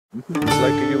It's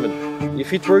like a human.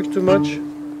 If it works too much,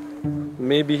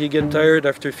 maybe he get tired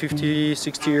after 50,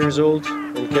 60 years old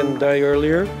and can die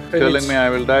earlier. Telling me I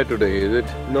will die today, is it?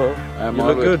 No, you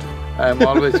look good. I'm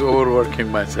always overworking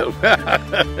myself.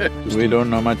 We don't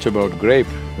know much about grape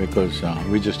because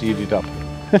we just eat it up.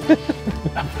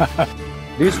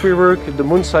 This we work the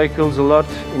moon cycles a lot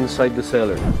inside the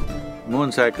cellar.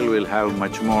 Moon cycle will have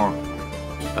much more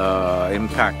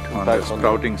impact on the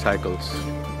sprouting cycles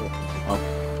of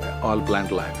all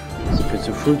plant life. So if it's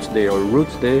a fruits day or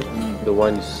roots day, the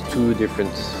wine is two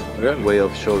different way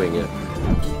of showing it.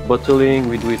 Bottling,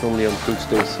 we do it only on fruits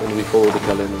days and we follow the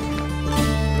calendar.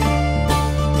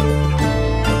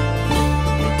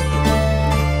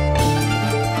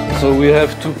 So we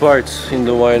have two parts in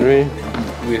the winery.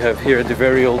 We have here the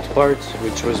very old part,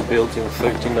 which was built in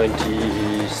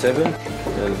 1397,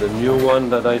 and the new one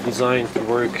that I designed to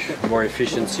work more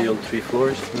efficiency on 3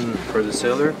 floors for the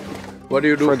cellar. What do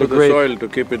you do for the soil to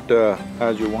keep it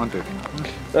as you want it?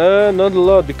 Not a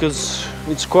lot, because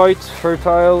it's quite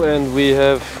fertile and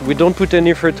we don't put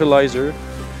any fertilizer.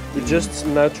 It's just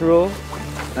natural.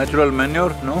 Natural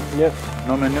manure, no? Yeah.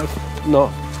 No manure? No,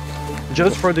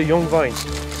 just for the young vines.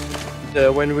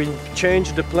 When we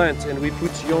change the plant and we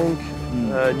put young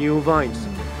new vines,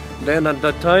 then at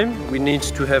that time we need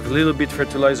to have a little bit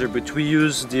fertilizer, but we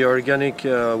use the organic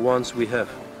ones we have.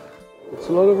 It's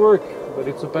a lot of work, but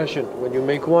it's a passion. When you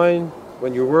make wine,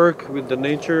 when you work with the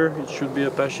nature, it should be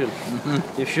a passion.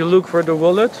 If you look for the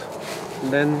wallet,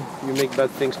 then you make bad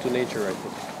things to nature, I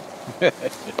think.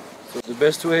 So the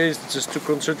best way is just to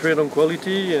concentrate on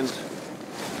quality and…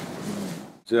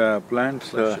 The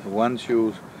plants, once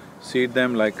you seed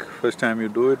them, like first time you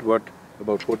do it, what,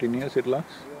 about 14 years it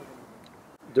lasts?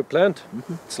 The plant,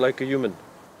 it's like a human.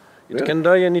 It can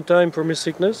die any time from a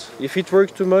sickness. If it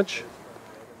works too much,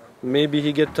 maybe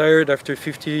he get tired after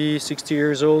 50, 60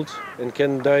 years old and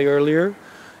can die earlier.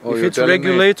 Oh, if it's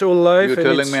regulate all life… You're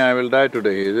telling me I will die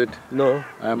today, is it? No,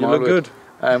 you look good.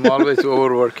 I'm always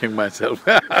overworking myself.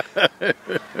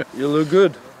 You look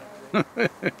good.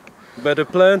 But a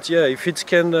plant, yeah, if it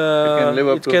can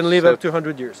live up to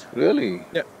 100 years. Really?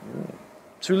 Yeah.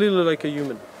 It's really like a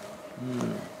human.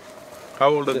 How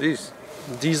old are these?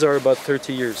 These are about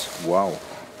 30 years. Wow.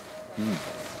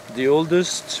 The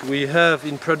oldest we have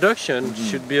in production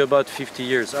should be about 50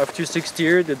 years. After 60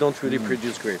 years, they don't really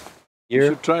produce grape. You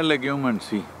should try legume,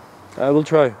 see. I will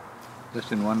try.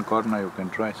 Just in one corner you can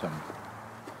try some.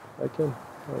 I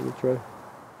will try.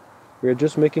 We are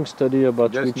just making study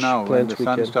about just which now, plant when the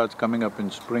sun starts coming up in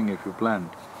spring, if you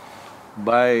plant,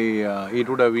 it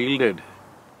would have yielded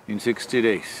in 60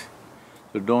 days.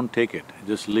 So don't take it,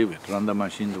 just leave it, run the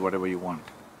machines, whatever you want.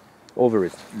 Over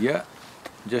it? Yeah,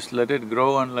 just let it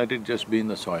grow and let it just be in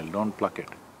the soil, don't pluck it.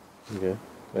 Okay.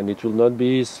 And it will not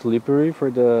be slippery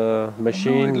for the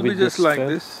machine? No, it'll be just like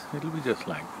this, it'll be just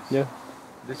like this. Yeah.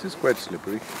 This is quite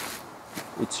slippery.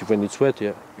 It's when it's wet,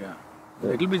 yeah. Yeah.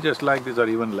 It'll be just like this or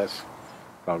even less,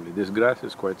 probably. This grass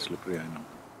is quite slippery, I know.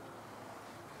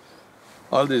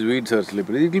 All these weeds are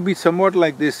slippery. It'll be somewhat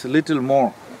like this, little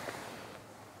more.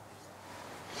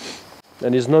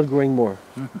 And it's not growing more?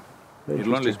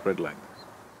 It'll only spread like this.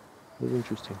 Very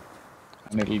interesting.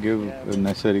 And it'll give the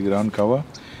necessary ground cover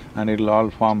and it'll all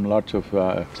form lots of…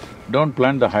 don't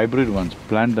plant the hybrid ones,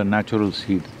 plant the natural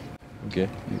seed. Okay.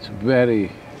 It's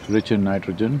very rich in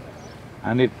nitrogen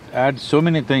and it adds so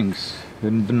many things.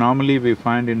 Normally we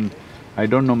find in… I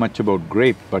don't know much about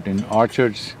grape, but in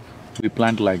orchards we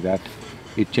plant like that.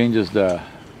 It changes the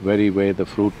very way the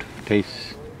fruit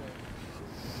tastes.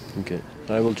 Okay,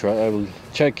 I will try, I will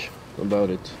check about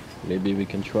it. Maybe we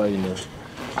can try in a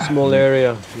small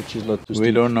area which is not too steep.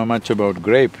 We don't know much about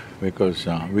grape because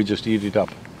we just eat it up.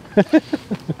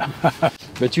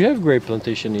 But you have grape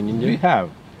plantation in India? We have,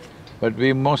 but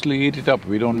we mostly eat it up,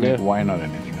 we don't make wine or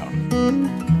anything out of it.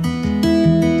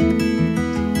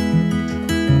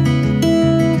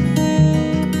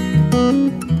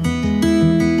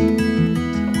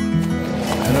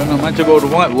 I don't know much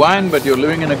about wine, but you're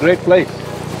living in a great place.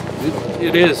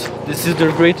 It is. This is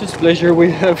the greatest pleasure we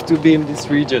have to be in this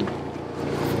region.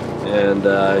 And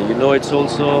you know, it's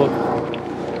also…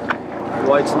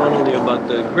 why it's not only about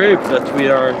the grape that we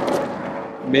are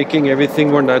making everything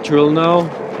more natural now,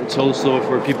 it's also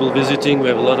for people visiting. We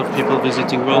have a lot of people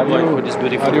visiting worldwide for this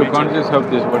beautiful region. Are you conscious of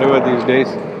this, whatever these days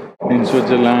in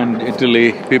Switzerland,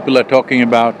 Italy, people are talking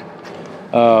about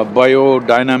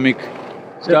biodynamic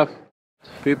stuff?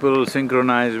 People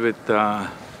synchronize with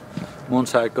moon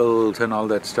cycles and all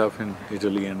that stuff in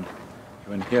Italy and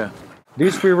even here.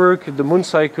 This we work the moon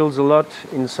cycles a lot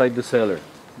inside the cellar,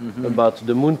 about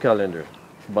the moon calendar,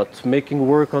 but making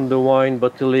work on the wine,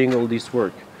 bottling, all this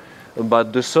work.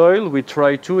 But the soil, we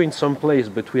try to in some place,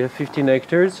 but we have 15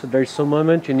 hectares. There's some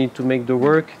moment you need to make the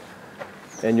work,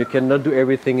 and you cannot do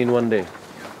everything in one day.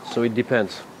 So it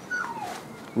depends.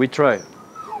 We try.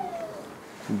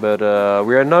 But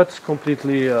we are not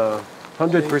completely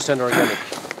 100% organic.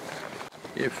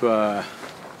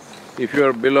 If you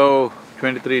are below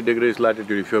 23 degrees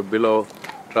latitude, if you are below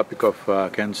Tropic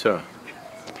of Cancer,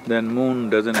 then moon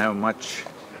doesn't have much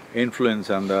influence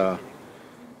on the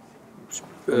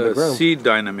seed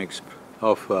dynamics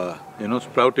of,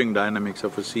 sprouting dynamics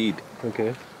of a seed.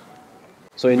 Okay.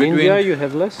 So in India you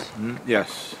have less?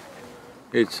 Yes.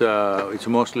 It's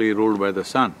mostly ruled by the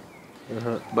sun.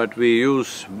 But we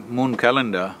use moon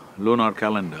calendar, lunar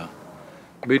calendar.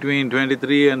 Between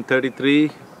 23 and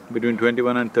 33, between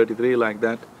 21 and 33 like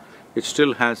that, it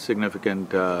still has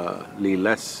significantly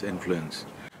less influence.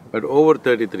 But over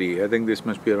 33, I think this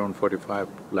must be around 45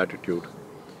 latitude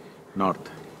north.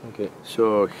 Okay.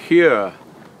 So here,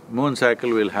 moon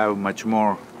cycle will have much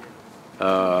more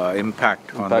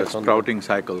impact on the sprouting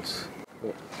cycles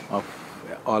of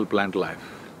all plant life.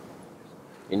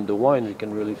 In the wine, you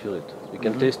can really feel it. You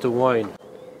can taste the wine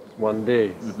one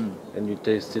day, and you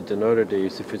taste it another day.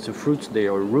 If it's a fruits day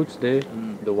or roots day,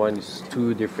 the wine is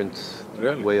two different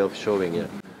way of showing it.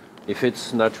 If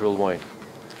it's natural wine.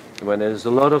 When there's a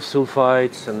lot of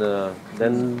sulfites, and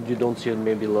then you don't see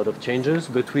maybe a lot of changes,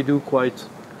 but we do quite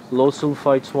low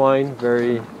sulfites wine,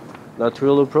 very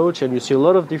natural approach, and you see a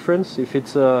lot of difference if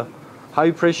it's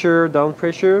high pressure, down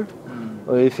pressure,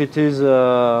 or if it is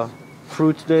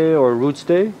fruit day or roots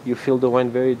day, you feel the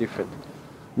wine very different.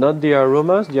 Not the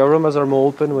aromas are more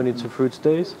open when it's a fruits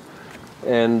days,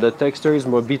 and the texture is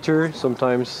more bitter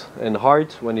sometimes and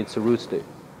hard when it's a roots day.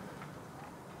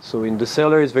 So in the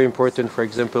cellar it's very important, for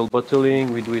example,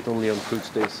 bottling, we do it only on fruits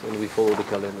days and we follow the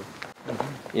calendar.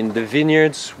 In the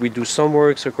vineyards, we do some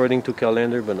works according to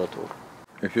calendar, but not all.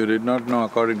 If you did not know,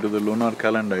 according to the lunar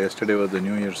calendar, yesterday was the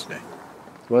New Year's Day.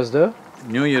 What's the?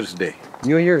 New Year's Day.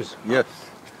 New Year's? Yes,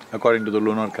 according to the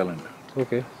lunar calendar.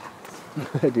 Okay.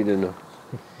 I didn't know.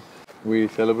 We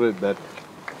celebrate that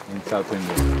in South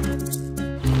India.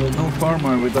 There's no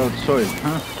farmer without soil,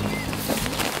 huh?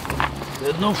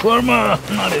 There's no farmer,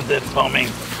 not if they're farming.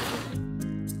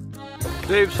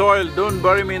 Save soil, don't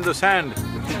bury me in the sand.